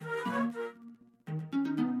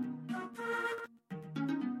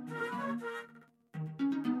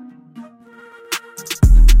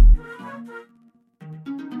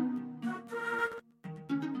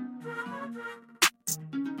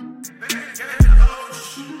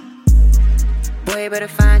Boy, better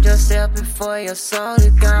find yourself before your soul is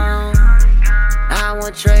gone. I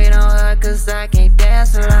won't trade on her cause I can't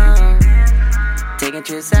dance alone. Taking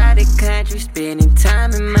trips out the country, spending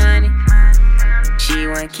time and money. She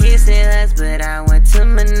went kissing us, but I went to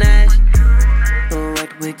Minaj.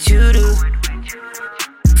 What would you do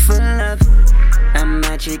for love? I'm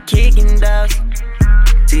out here kicking dogs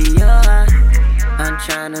to your heart. I'm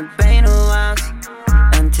tryna paint the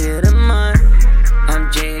walls until the morning.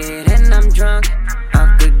 I'm jaded and I'm drunk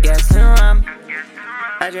off the gas and rum.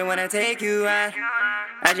 I just wanna take you out,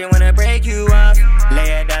 I just wanna break you off.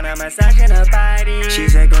 Lay it down, I'm massaging her body. She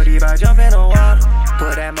said go deep, I jump in the water.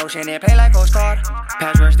 Put that motion in play like Coach Carter.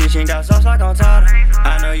 Patchwork stitching, got sauce like on Tata.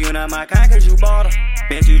 I know you not my kind cause you bought her.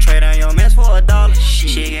 Bitch, you trade on your mess for $1.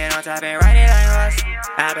 She get on top and ride it like horse.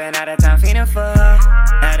 I been out of town feeding for her.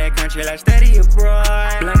 Out of country like study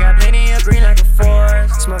abroad. Blunt got plenty of green like a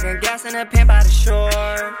forest. Smoking gas in a pit by the shore.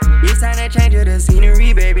 It's time to change the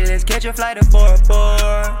scenery, baby. Let's catch a flight to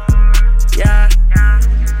Bora. Yeah.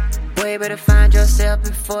 Boy, better find yourself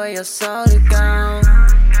before your soul is gone.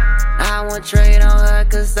 I won't trade on her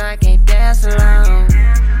cause I can't dance alone.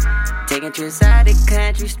 Taking trips out the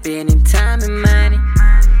country, spending time and money.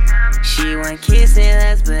 She went kissing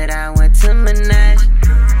us, but I went to Minaj.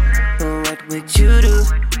 What would you do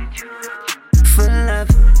for love?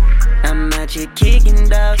 I'm out here kicking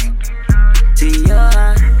dogs to your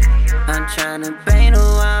heart. I'm tryna paint the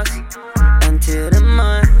walls until the